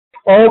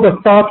all the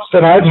thoughts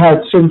that I've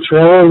had since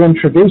Raoul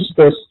introduced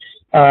this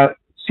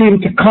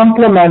seem to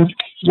complement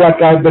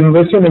what I've been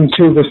listening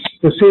to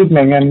this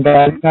evening, and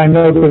I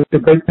know there's a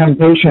great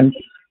temptation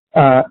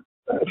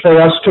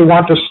for us to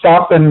want to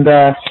stop and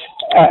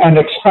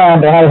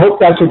expand, and I hope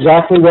that's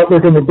exactly what we're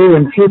going to do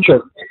in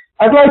future.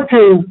 I'd like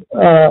to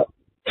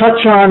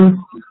touch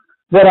on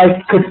what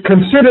I could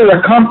consider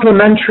a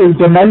complementary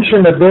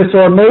dimension of this,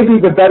 or maybe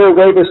the better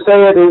way to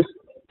say it is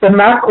the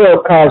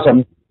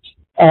macrocosm.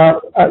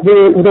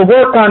 The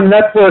work on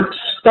networks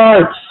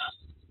starts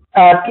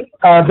at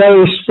a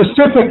very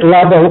specific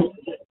level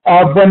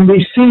of when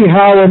we see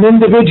how an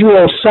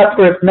individual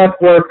separate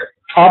network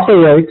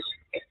operates.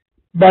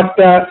 But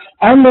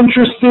I'm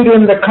interested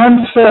in the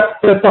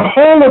concept that the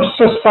whole of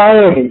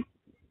society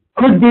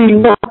could be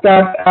looked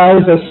at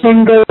as a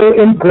single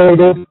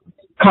integrated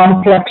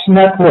complex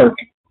network.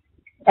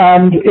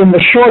 And in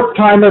the short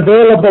time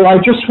available, I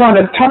just want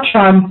to touch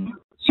on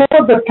some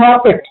of the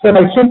topics that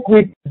I think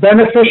we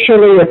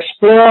beneficially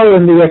explore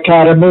in the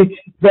Academy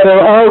that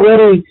are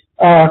already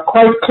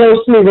quite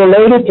closely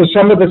related to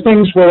some of the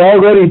things we're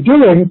already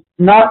doing,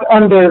 not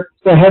under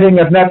the heading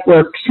of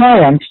network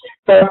science,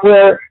 but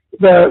where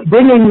the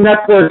bringing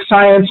network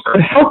science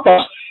could help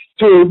us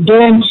to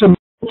gain some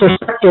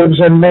perspectives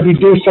and maybe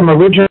do some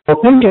original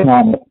thinking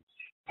on it.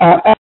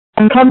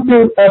 And come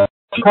to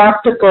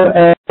practical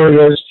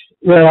areas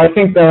where I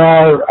think there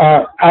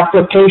are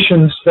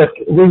applications that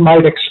we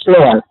might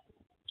explore.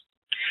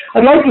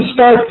 I'd like to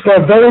start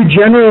very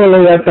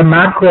generally at the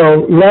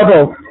macro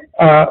level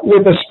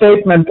with a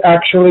statement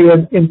actually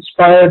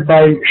inspired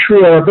by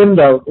Sri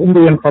Aurobindo,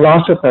 Indian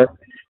philosopher,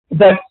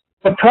 that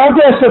the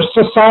progress of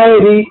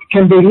society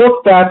can be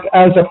looked at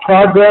as a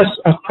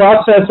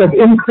process of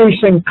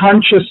increasing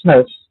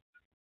consciousness.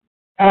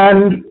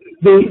 And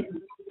the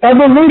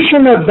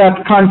evolution of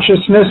that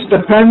consciousness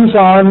depends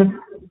on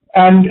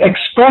and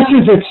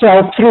expresses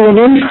itself through an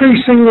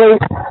increasingly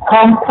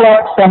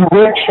complex and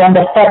rich and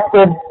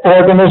effective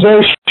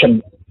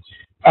organization.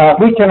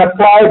 We can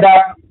apply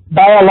that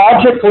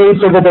biologically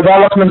to the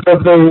development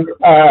of the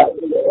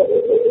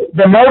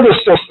nervous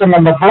system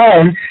and the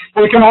brain.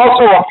 We can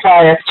also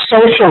apply it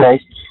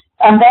socially.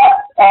 And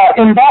that,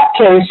 in that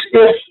case,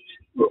 if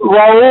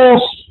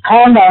Raoul's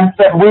comment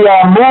that we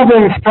are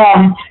moving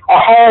from a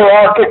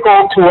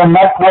hierarchical to a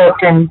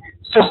networking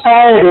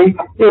society,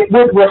 it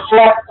would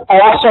reflect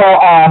also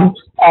on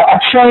a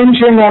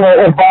changing and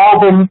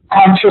evolving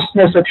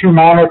consciousness of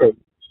humanity.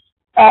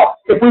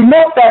 If we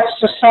look at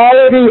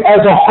society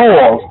as a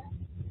whole,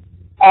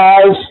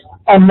 as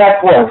a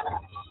network,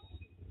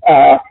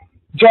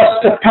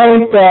 just to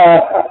paint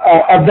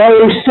a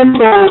very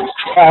simple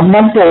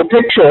mental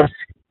picture,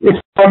 if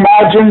you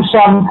imagine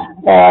some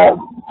 5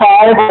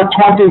 or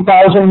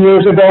 20,000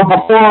 years ago,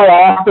 before or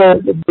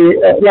after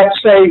let's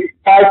say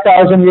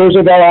 5,000 years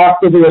ago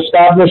after the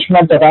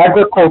establishment of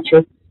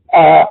agriculture,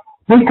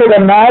 we could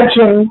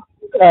imagine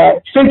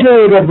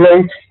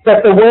figuratively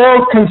that the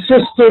world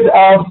consisted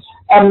of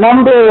a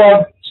number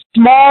of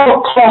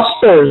small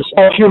clusters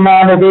of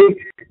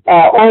humanity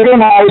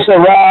organized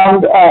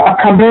around a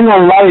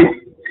communal life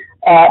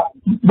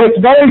with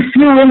very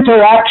few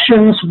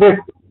interactions with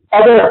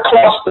other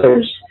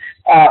clusters.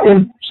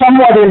 In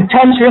somewhat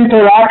intense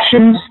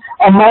interactions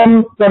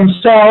among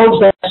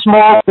themselves as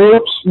small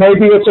groups,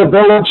 maybe it's a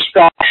village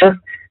structure,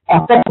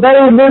 but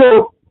very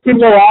little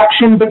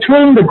interaction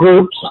between the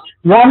groups.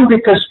 One,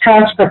 because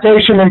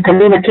transportation and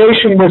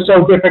communication was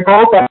so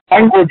difficult and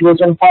language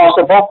was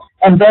impossible,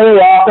 and very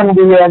often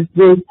we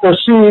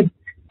perceived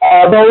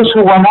those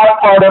who were not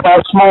part of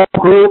our small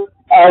group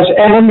as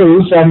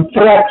enemies and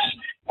threats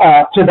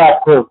to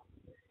that group.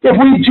 If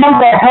we jump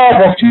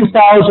ahead a few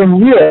thousand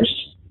years,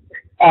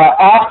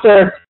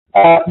 after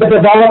the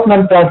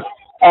development of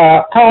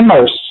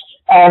commerce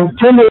and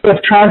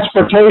primitive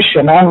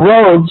transportation and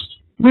roads,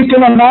 we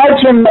can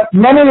imagine that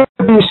many of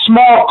these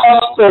small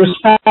clusters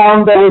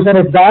found there was an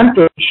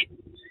advantage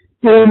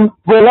in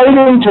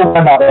relating to one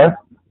another,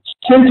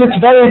 since it's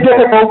very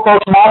difficult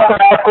both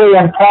mathematically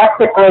and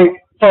practically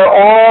for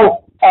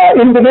all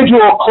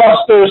individual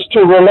clusters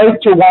to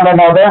relate to one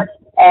another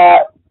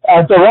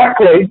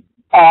directly.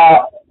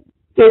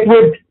 It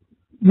would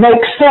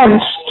make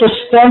sense to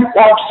set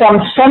up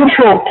some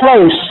central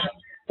place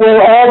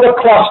where all the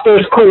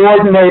clusters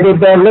coordinated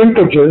their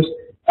linkages,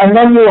 and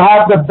then you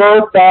have the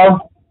birth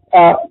of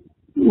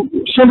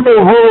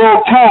simple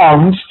rural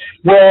towns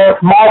where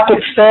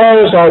market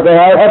fairs are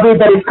there.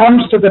 Everybody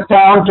comes to the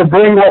town to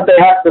bring what they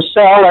have to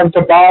sell and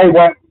to buy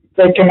what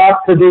they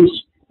cannot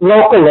produce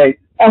locally.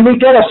 And we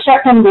get a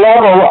second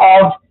level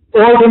of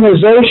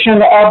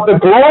organization of the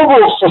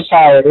global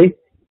society,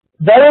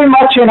 very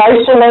much in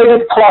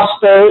isolated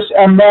clusters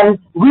and then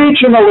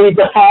regionally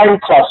defined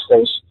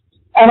clusters.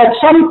 And at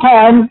some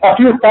time, a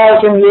few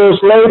thousand years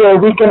later,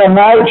 we can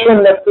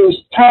imagine that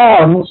these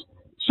towns,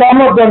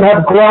 some of them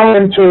have grown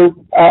into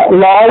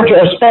large,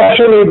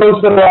 especially those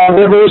that are on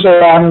rivers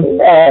or on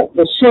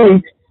the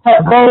sea,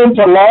 have grown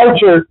into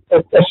larger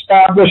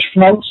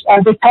establishments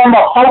and become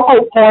a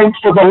focal point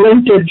for the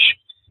linkage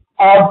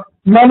of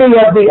many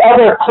of the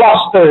other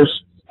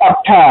clusters of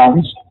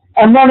towns.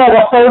 And then at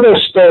a further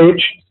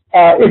stage,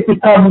 it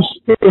becomes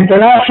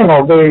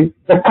international.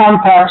 The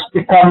contacts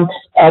become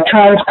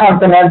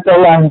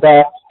transcontinental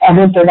and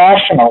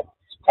international.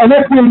 And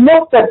if we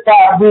looked at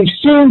that, we've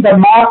seen the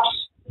maps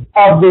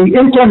of the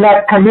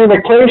internet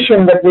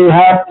communication that we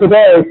have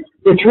today,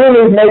 which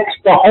really makes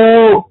the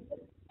whole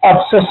of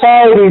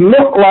society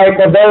look like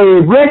a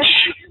very rich,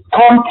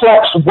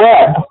 complex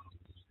web.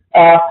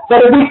 But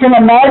if we can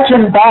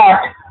imagine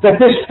back that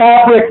this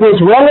fabric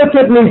was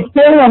relatively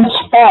thin and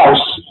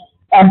sparse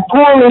and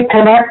poorly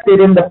connected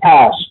in the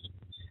past.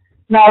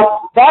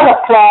 Now, that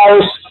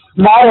applies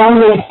not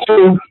only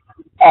to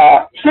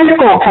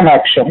physical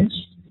connections,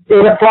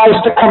 it applies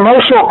to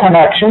commercial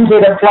connections,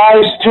 it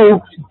applies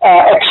to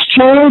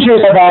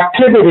exchanges of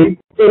activity,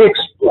 it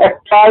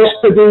applies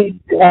to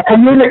the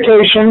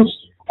communications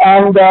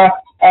and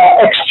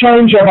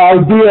exchange of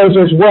ideas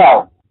as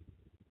well.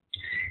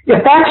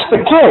 If that's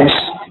the case,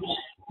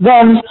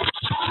 then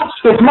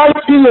it might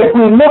be, if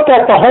we look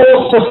at the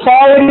whole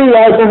society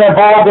as an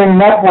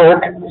evolving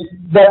network,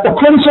 that the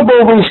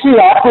principle we see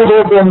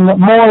operative in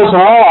Moore's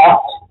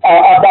law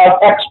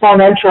about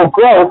exponential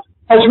growth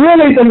has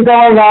really been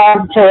going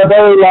on for a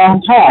very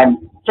long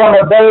time, from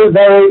a very,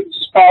 very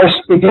sparse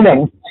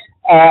beginning,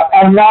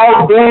 and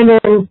now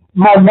gaining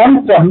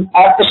momentum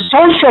at the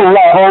social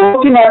level,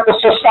 looking at the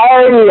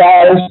society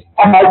as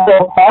a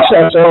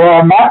microprocessor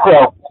or a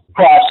macro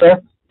processor,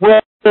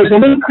 where there's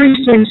an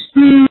increasing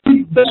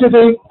speed,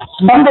 density,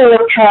 number of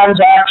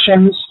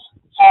transactions,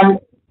 and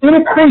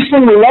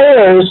increasing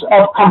layers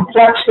of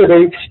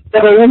complexity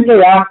that are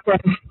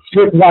interacting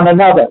with one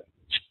another.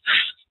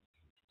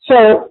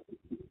 So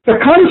the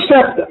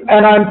concept,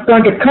 and I'm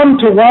going to come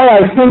to why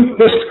I think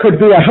this could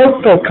be a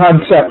helpful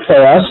concept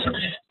for us,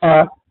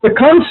 the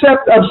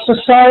concept of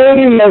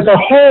society as a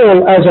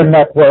whole as a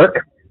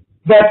network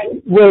that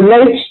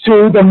relates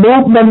to the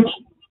movement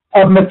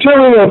of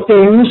material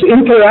things,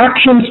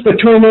 interactions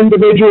between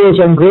individuals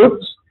and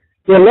groups,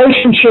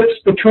 relationships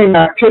between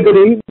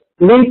activities,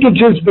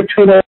 linkages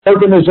between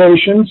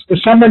organizations,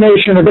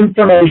 dissemination of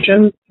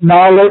information,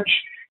 knowledge,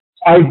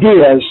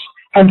 ideas,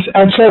 and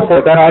so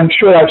forth. And I'm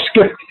sure I've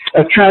skipped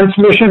a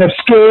transmission of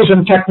skills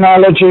and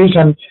technologies,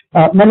 and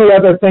many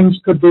other things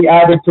could be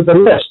added to the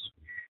list.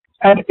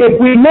 And if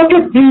we look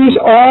at these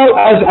all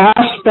as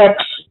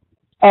aspects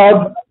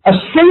of a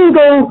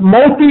single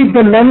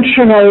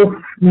multi-dimensional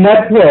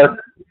network,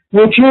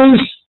 which is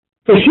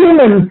the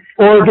human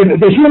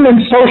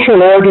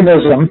social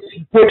organism,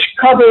 which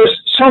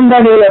covers so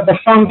many of the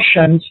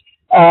functions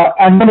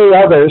and many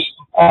others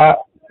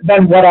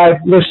than what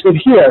I've listed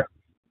here.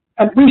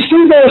 And we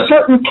see there are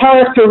certain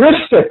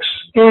characteristics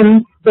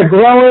in the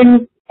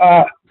growing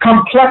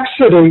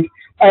complexity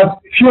of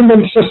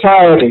human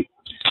society.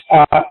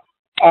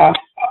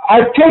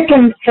 I've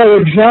taken,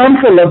 for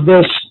example, of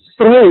this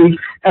three,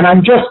 and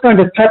I'm just going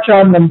to touch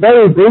on them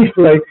very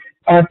briefly.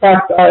 In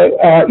fact,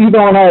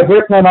 Ivo and I have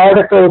written an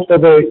article for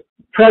the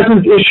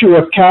present issue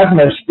of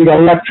Cadmus. The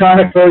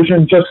electronic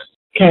version just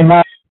came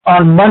out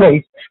on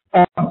money,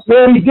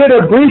 where we did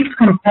a brief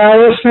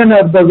comparison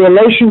of the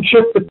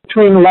relationship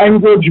between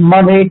language,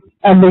 money,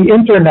 and the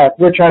internet,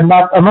 which I'm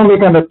only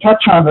going to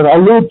touch on and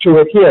allude to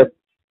it here.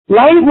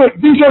 Language,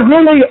 these are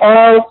really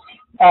all,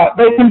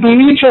 they can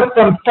be each of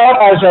them thought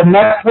as a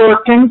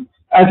network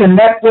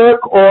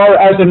or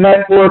as a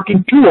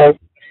networking tool.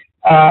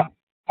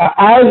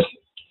 As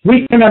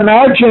we can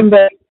imagine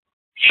that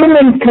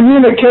human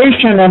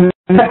communication and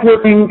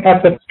networking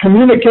at the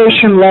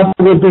communication level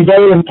would be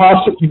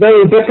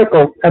very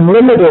difficult and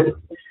limited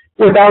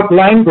without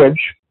language.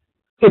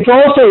 It's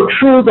also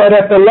true that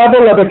at the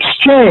level of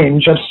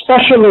exchange, of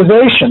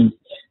specialization,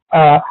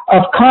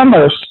 of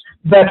commerce,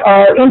 that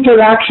our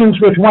interactions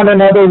with one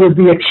another would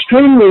be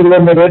extremely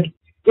limited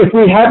if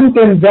we hadn't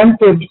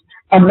invented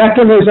a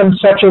mechanism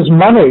such as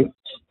money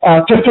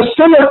to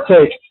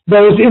facilitate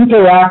those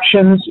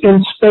interactions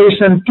in space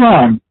and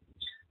time.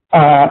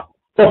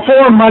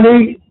 Before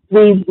money,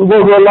 we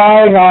were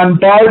relying on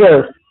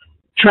barter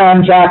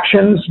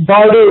transactions.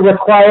 Barter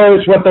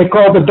requires what they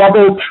call the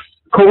double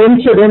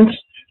coincidence.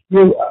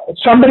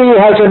 Somebody who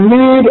has a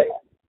need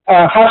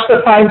has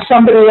to find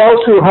somebody else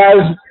who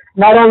has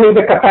not only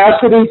the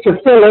capacity to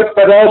fill it,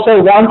 but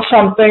also wants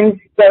something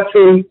that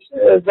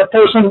the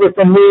person with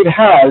the need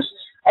has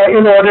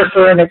in order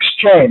for an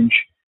exchange.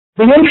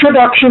 The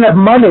introduction of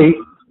money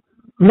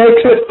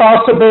makes it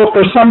possible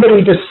for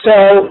somebody to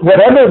sell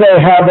whatever they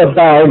have of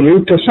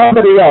value to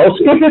somebody else,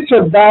 if it's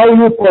of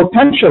value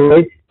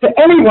potentially to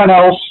anyone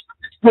else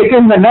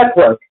within the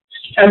network.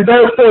 And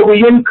therefore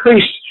we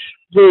increase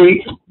the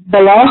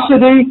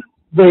velocity,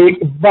 the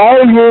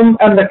volume,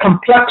 and the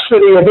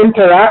complexity of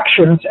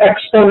interactions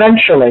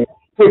exponentially,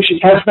 which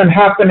has been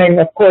happening,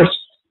 of course,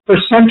 for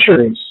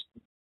centuries.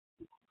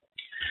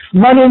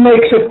 Money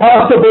makes it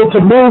possible to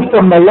move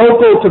from the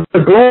local to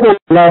the global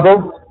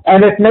level,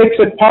 and it makes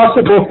it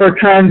possible for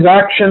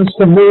transactions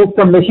to move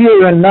from the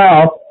here and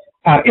now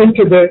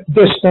into the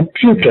distant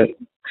future.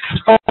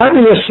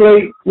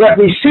 Obviously, what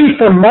we see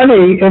for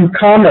money in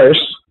commerce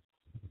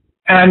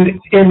and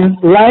in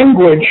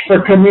language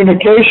for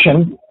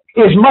communication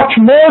is much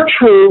more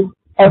true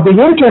of the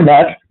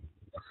internet,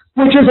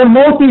 which is a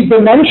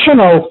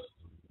multi-dimensional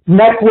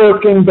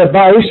networking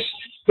device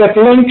that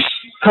links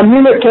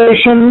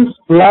communication,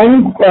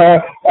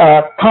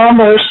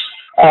 commerce,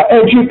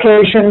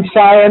 education,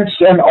 science,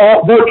 and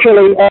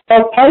virtually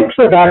all types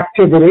of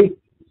activity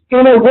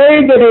in a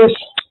way that is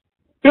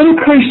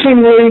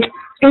increasingly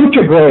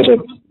integrated.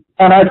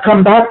 And I'll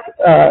come back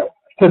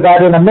to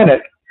that in a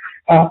minute.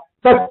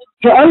 But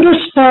to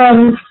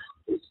understand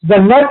the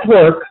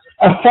network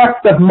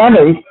effect of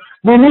money,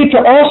 we need to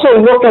also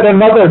look at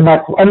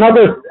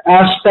another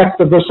aspect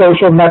of the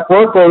social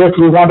network, or if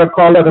you want to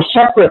call it a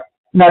separate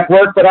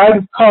network, but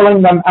I'm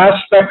calling them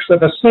aspects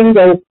of a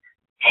single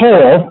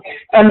whole,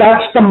 and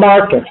that's the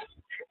market.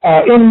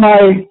 In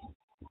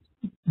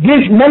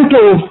this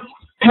mental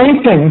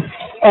painting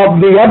of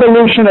the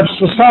evolution of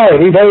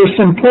society, very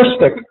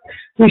simplistic,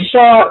 we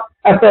saw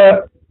at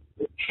the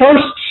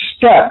first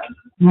step,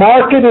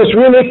 market is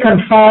really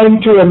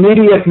confined to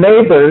immediate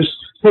neighbors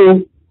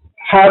who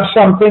have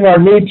something or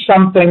need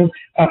something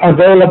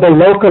available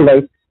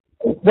locally.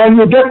 When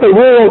you get the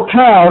rural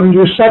town,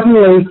 you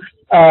suddenly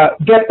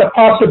get the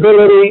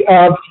possibility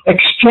of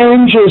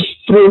exchanges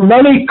through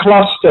many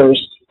clusters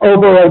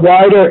over a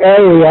wider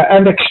area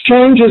and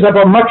exchanges of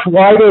a much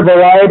wider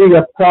variety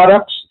of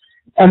products.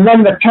 And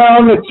then the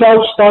town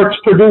itself starts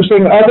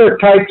producing other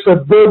types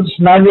of goods,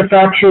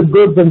 manufactured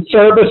goods and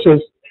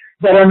services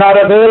that are not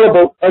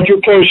available,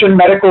 education,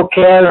 medical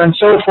care, and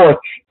so forth,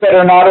 that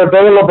are not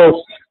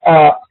available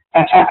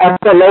at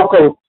the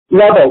local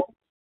level.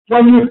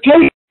 When you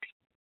take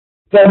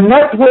the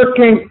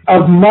networking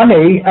of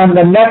money and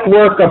the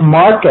network of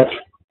market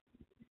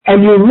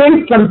and you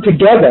link them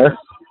together,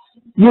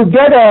 you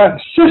get a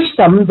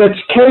system that's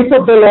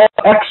capable of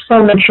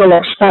exponential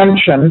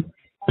expansion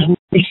as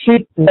we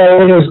see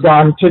where it has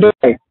gone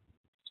today.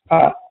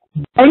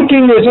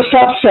 Banking is a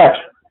subset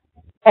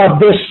of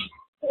this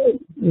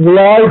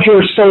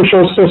larger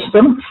social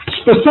system,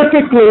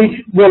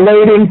 specifically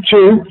relating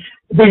to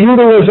the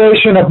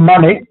utilization of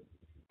money.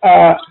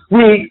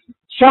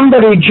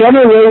 Somebody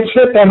generates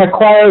it and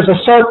acquires a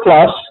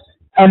surplus,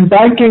 and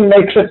banking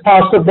makes it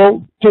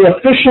possible to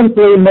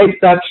efficiently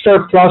make that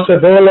surplus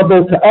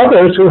available to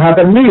others who have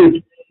a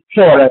need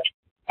for it.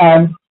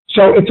 And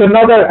so it's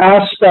another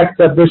aspect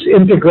of this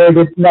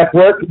integrated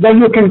network. Then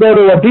you can go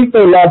to a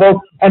deeper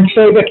level and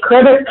say the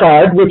credit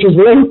card, which is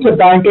linked to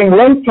banking,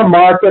 linked to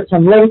markets,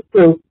 and linked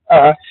to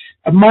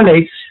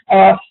money,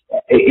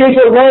 is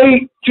a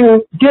way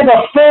to give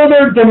a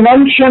further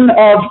dimension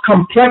of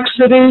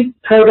complexity,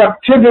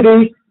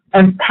 productivity,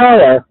 and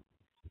power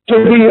to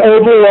the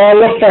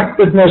overall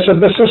effectiveness of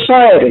the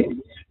society.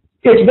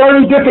 It's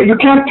very different. You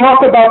can't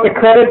talk about the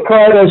credit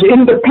card as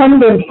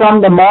independent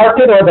from the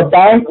market or the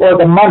bank or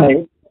the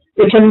money.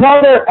 It's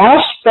another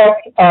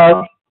aspect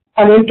of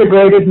an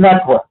integrated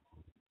network.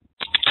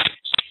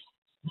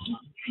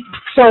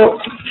 So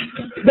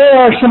there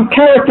are some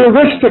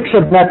characteristics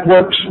of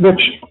networks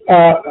which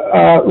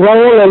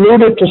Raul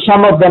alluded to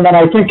some of them, and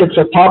I think it's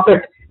a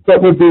topic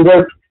that would be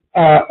worth,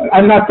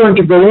 I'm not going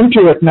to go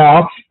into it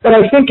now, but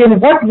I think in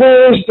what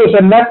ways does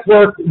a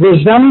network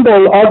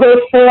resemble other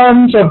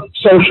forms of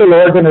social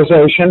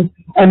organization,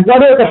 and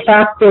what are the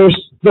factors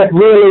that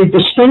really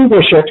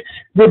distinguish it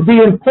would be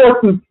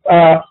important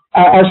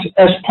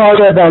as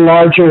part of our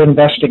larger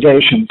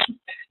investigations.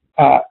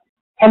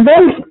 And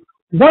then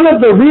one of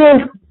the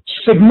real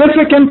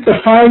significant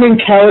defining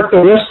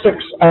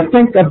characteristics, I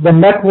think, of the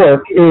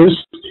network is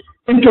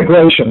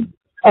integration.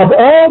 Of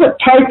all the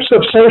types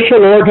of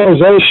social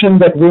organization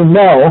that we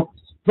know,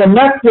 the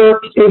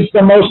network is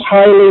the most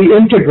highly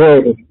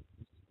integrated.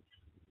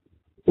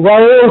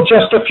 Raul,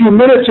 just a few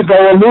minutes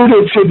ago,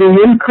 alluded to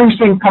the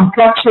increasing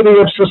complexity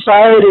of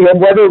society and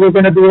whether we're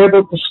going to be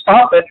able to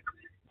stop it.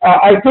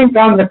 I think,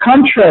 on the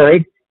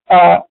contrary,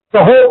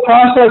 the whole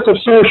process of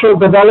social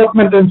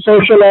development and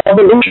social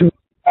evolution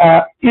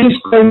is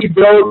going to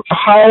go to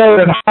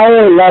higher and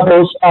higher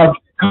levels of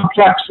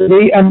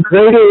complexity and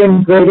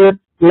greater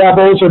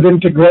levels of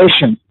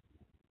integration.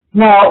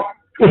 Now,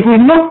 if we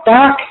look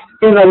back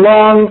in a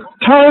long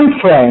time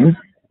frame,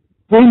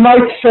 we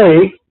might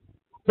say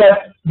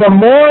that the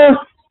more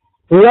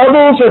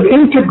levels of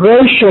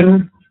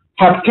integration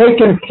have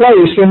taken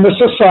place in the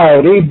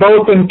society,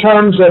 both in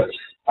terms of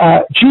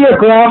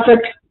geographic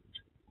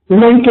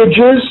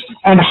linkages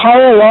and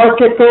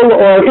hierarchical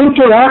or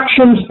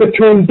interactions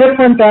between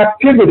different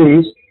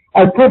activities.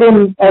 I put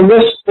in a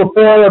list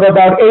before of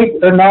about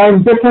 8 or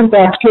 9 different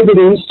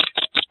activities.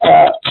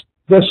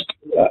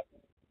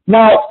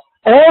 Now,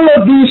 all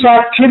of these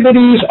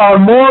activities are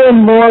more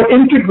and more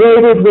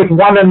integrated with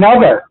one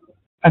another,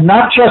 and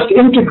not just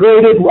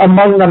integrated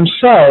among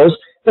themselves,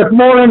 but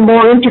more and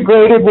more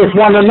integrated with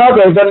one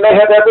another than they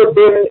have ever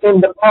been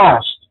in the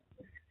past.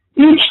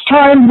 Each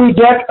time we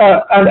get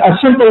a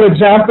simple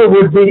example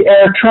would be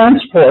air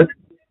transport.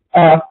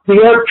 The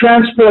air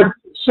transport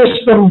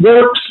system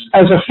works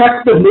as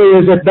effectively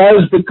as it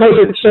does because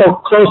it's so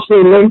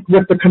closely linked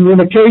with the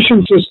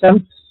communication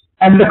system.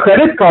 and the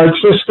credit card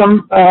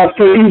system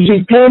for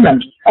easy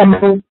payment,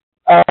 among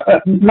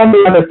many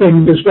other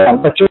things as well,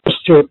 but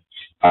just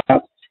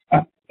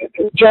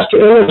to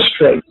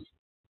illustrate.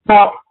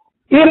 Now,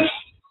 if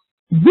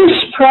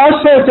this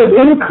process of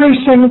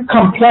increasing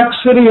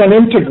complexity and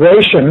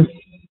integration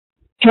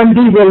can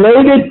be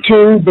related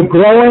to the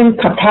growing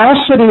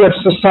capacity of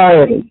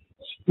society,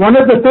 one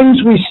of the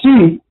things we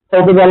see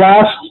over the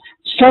last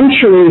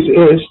centuries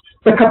is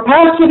the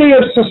capacity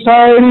of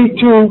society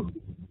to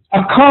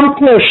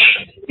accomplish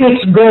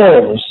its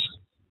goals,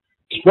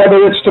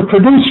 whether it's to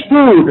produce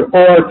food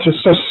or to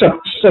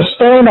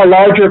sustain a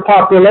larger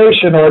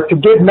population or to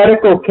give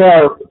medical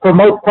care,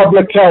 promote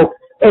public health,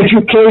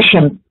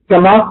 education,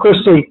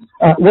 democracy,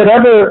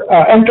 whatever,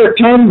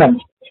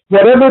 entertainment,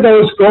 whatever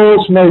those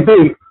goals may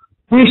be.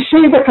 We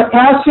see the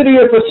capacity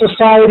of the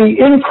society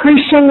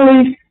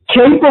increasingly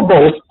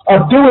capable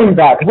of doing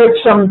that, with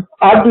some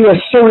obvious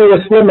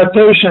serious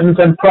limitations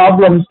and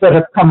problems that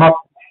have come up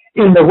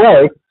in the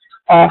way.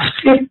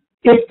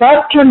 If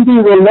that can be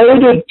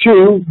related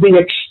to the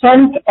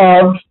extent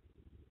of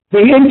the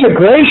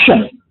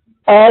integration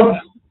of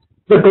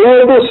the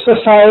global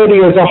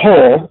society as a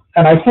whole,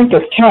 and I think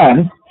it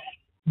can,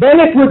 then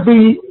it would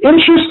be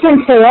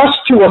interesting for us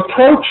to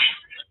approach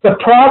the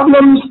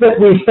problems that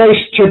we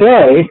face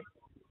today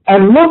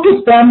and look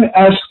at them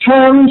as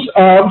terms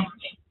of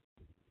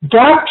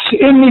gaps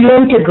in the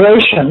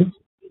integration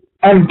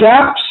and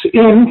gaps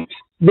in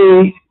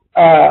the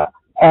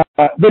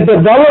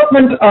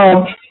development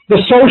of the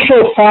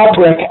social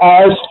fabric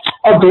as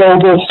a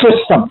global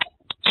system.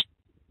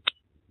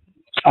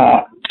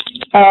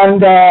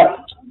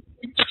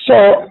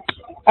 So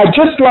I'd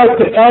just like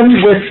to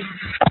end with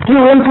a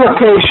few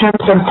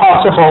implications and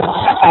possible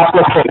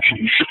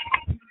applications.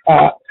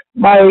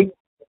 My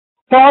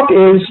thought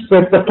is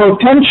that the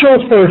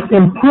potential for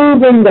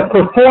improving the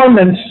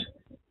performance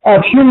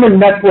of human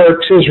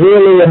networks is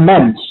really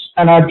immense,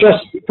 and I'm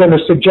just going to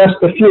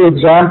suggest a few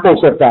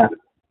examples of that.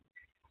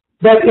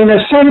 That in a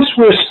sense,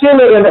 we're still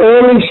at an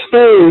early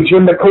stage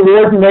in the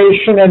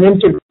coordination and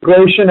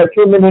integration of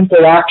human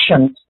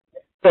interactions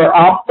for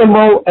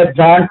optimal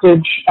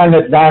advantage and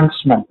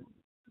advancement.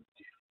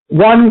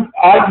 One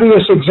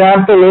obvious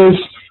example is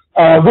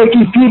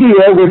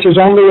Wikipedia, which is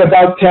only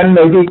about 10,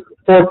 maybe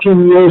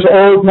 14 years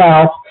old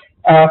now.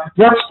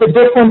 What's the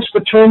difference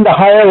between the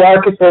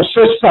hierarchical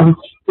system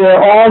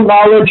where all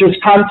knowledge is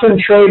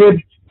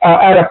concentrated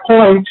at a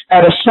point,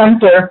 at a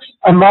center,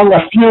 among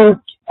a few?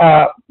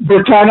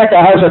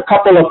 Britannica has a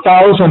couple of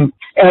thousand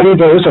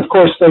editors. Of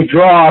course, they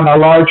draw on a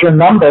larger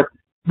number.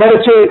 But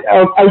it's a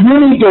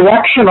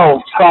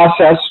unidirectional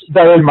process,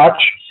 very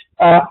much,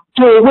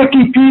 to a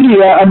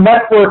Wikipedia, a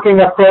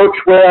networking approach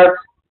where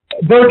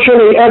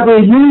virtually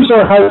every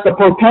user has the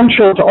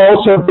potential to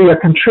also be a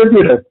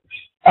contributor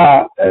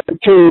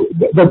to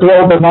the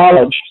global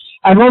knowledge.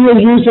 I'm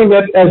only using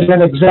it as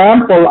an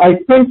example. I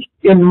think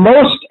in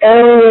most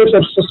areas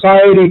of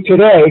society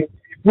today,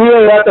 we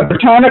are at the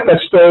Britannica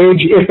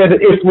stage,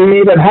 if we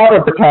even have a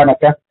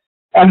Britannica,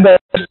 and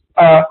there's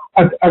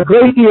a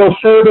great deal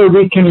further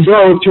we can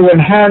go to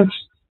enhance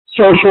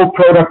social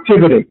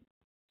productivity.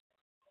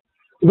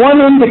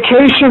 One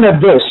indication of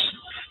this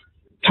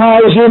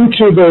ties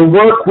into the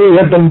work we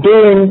have been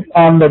doing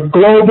on the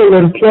global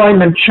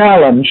employment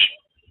challenge,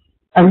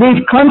 and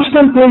we've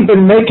constantly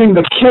been making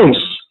the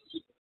case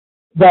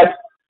that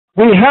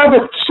we have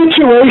a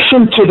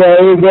situation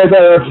today where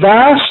there are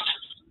vast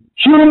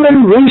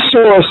human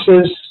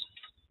resources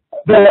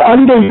that are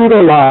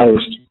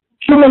underutilized.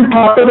 Human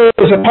capital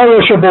is a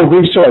perishable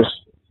resource.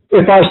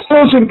 If our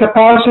skills and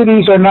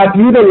capacities are not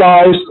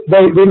utilized,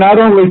 they not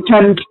only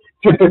tend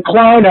to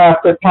decline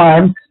after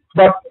time,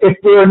 but if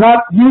we are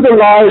not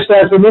utilized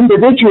as an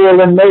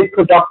individual and made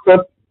productive,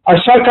 our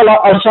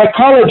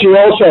psychology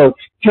also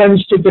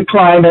tends to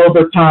decline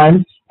over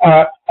time,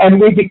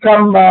 and we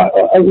become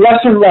less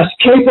and less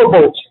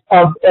capable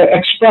of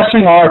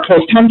expressing our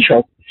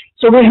potential.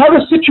 So we have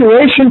a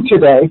situation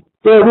today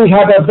where we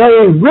have a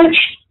very rich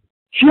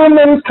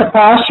human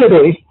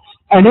capacity,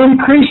 and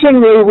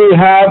increasingly we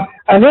have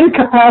an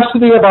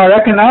incapacity of our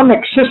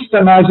economic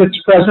system as it's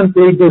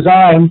presently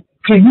designed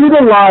to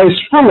utilize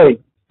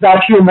fully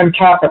that human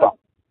capital.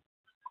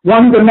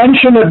 One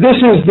dimension of this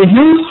is the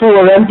youth who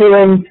are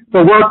entering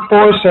the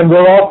workforce, and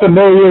we're all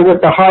familiar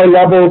with the high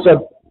levels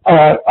of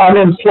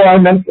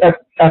unemployment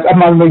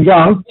among the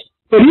young.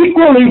 But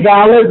equally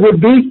valid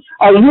would be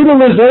a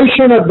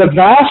utilization of the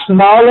vast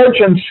knowledge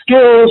and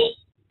skills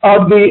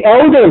of the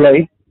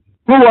elderly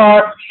who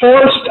are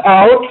forced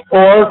out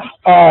or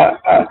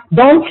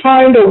don't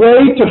find a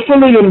way to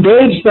fully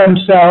engage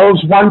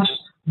themselves once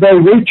they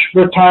reach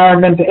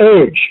retirement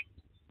age.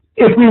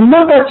 If we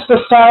look at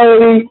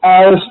society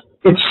as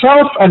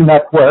itself a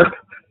network,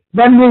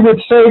 then we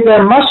would say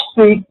there must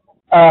be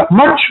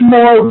much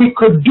more we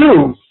could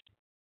do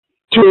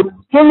to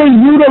fully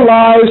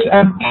utilize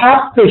and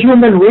tap the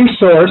human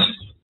resource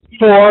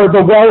for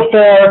the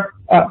welfare,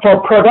 for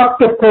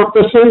productive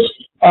purposes,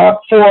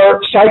 for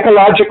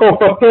psychological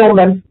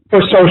fulfillment,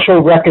 for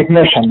social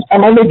recognition.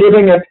 I'm only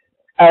giving it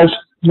as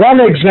one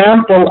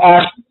example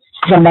at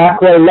the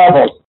macro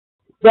level.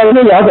 There are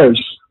many others.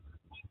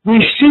 We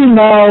see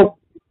now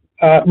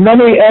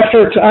many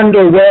efforts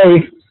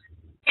underway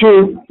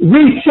to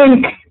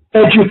rethink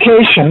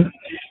education.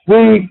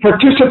 We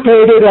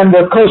participated and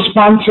were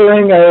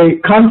co-sponsoring a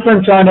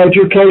conference on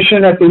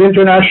education at the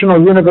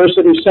International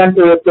University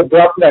Center at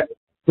Dubrovnik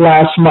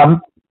last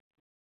month.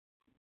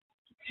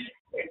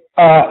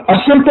 A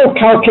simple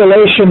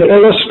calculation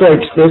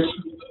illustrates this.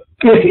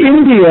 If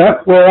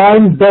India, where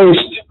I'm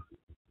based,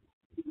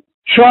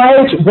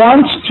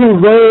 wants to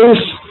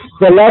raise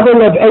the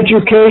level of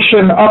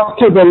education up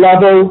to the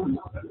level,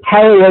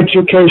 higher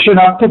education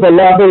up to the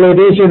level it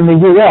is in the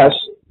U.S.,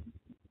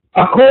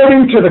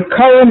 according to the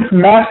current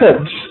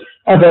methods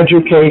of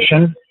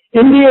education,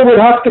 India would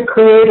have to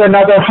create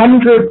another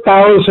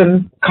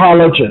 100,000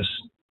 colleges.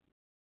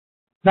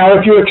 Now,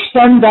 if you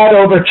extend that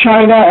over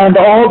China and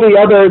all the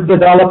other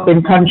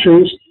developing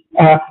countries,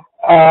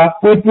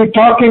 we'd be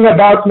talking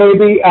about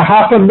maybe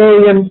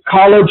 500,000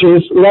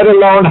 colleges, let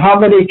alone how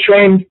many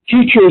trained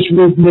teachers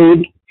we'd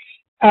need.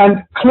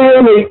 And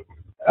clearly,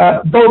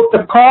 both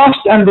the cost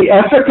and the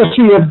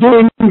efficacy of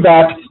doing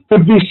that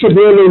would be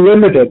severely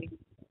limited.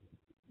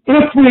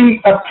 If we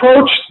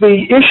approach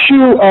the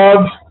issue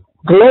of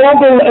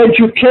global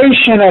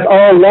education at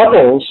all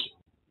levels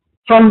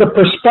from the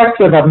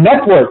perspective of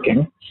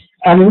networking,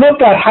 and look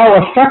at how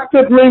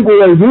effectively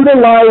we are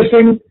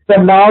utilizing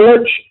the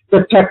knowledge,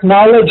 the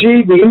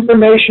technology, the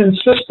information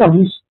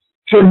systems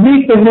to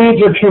meet the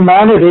needs of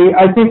humanity,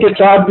 I think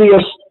it's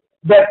obvious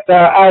that,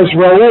 as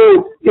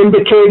Raul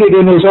indicated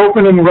in his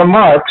opening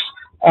remarks,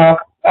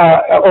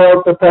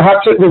 or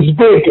perhaps it was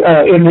big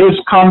in his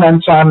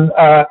comments on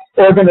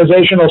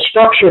organizational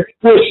structure,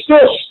 we're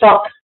still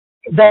stuck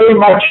very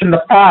much in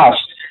the past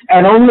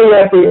and only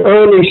at the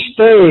early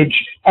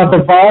stage of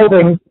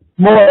evolving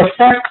more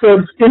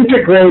effective,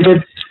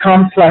 integrated,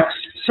 complex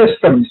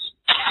systems.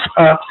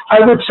 I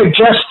would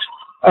suggest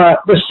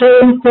the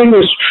same thing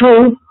is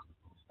true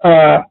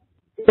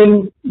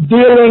in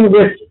dealing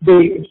with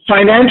the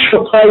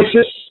financial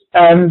crisis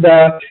and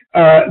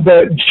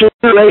the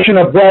generation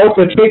of wealth,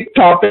 a big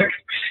topic.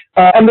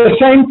 And the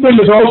same thing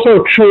is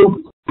also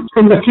true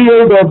in the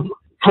field of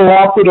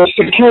cooperative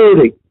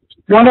security.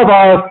 One of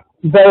our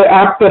very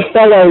active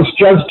fellows,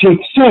 Jasjit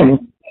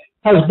Singh,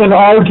 has been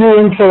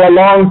arguing for a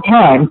long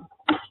time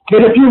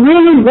that if you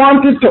really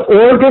wanted to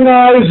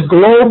organize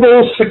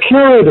global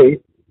security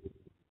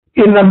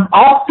in an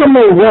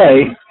optimal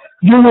way,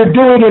 you would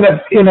do it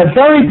in a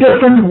very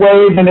different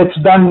way than it's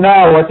done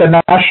now at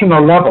the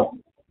national level.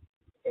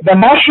 The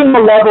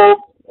national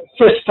level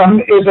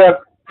system is a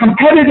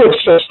competitive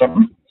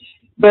system.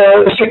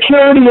 The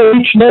security of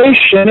each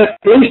nation, at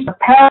least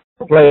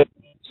apparently,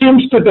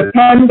 seems to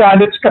depend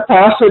on its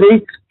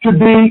capacity to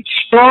be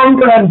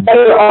stronger and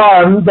better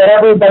armed than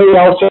everybody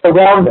else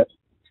around it.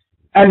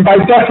 And by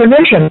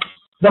definition,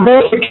 the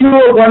more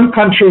secure one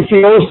country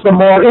feels, the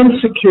more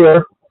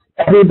insecure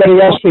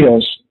everybody else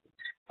feels.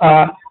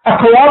 A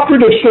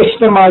cooperative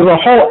system as a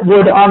whole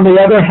would, on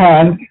the other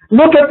hand,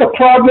 look at the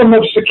problem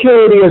of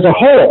security as a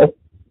whole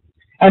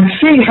and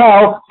see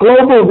how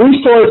global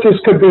resources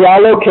could be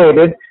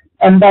allocated,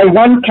 and by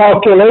one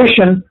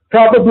calculation,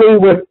 probably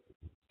with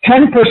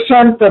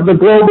 10% of the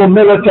global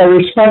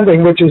military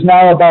spending, which is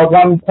now about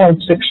 1.6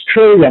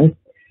 trillion,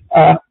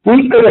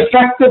 we could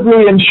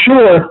effectively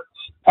ensure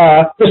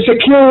the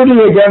security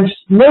against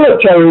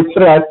military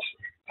threats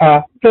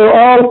for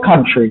all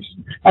countries.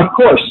 Of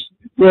course,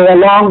 we're a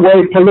long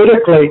way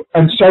politically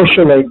and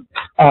socially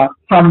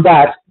from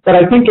that, but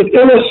I think it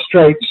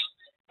illustrates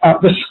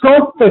the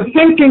scope, the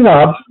thinking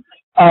of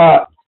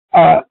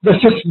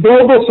the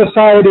global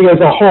society as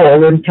a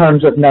whole in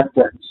terms of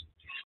networks.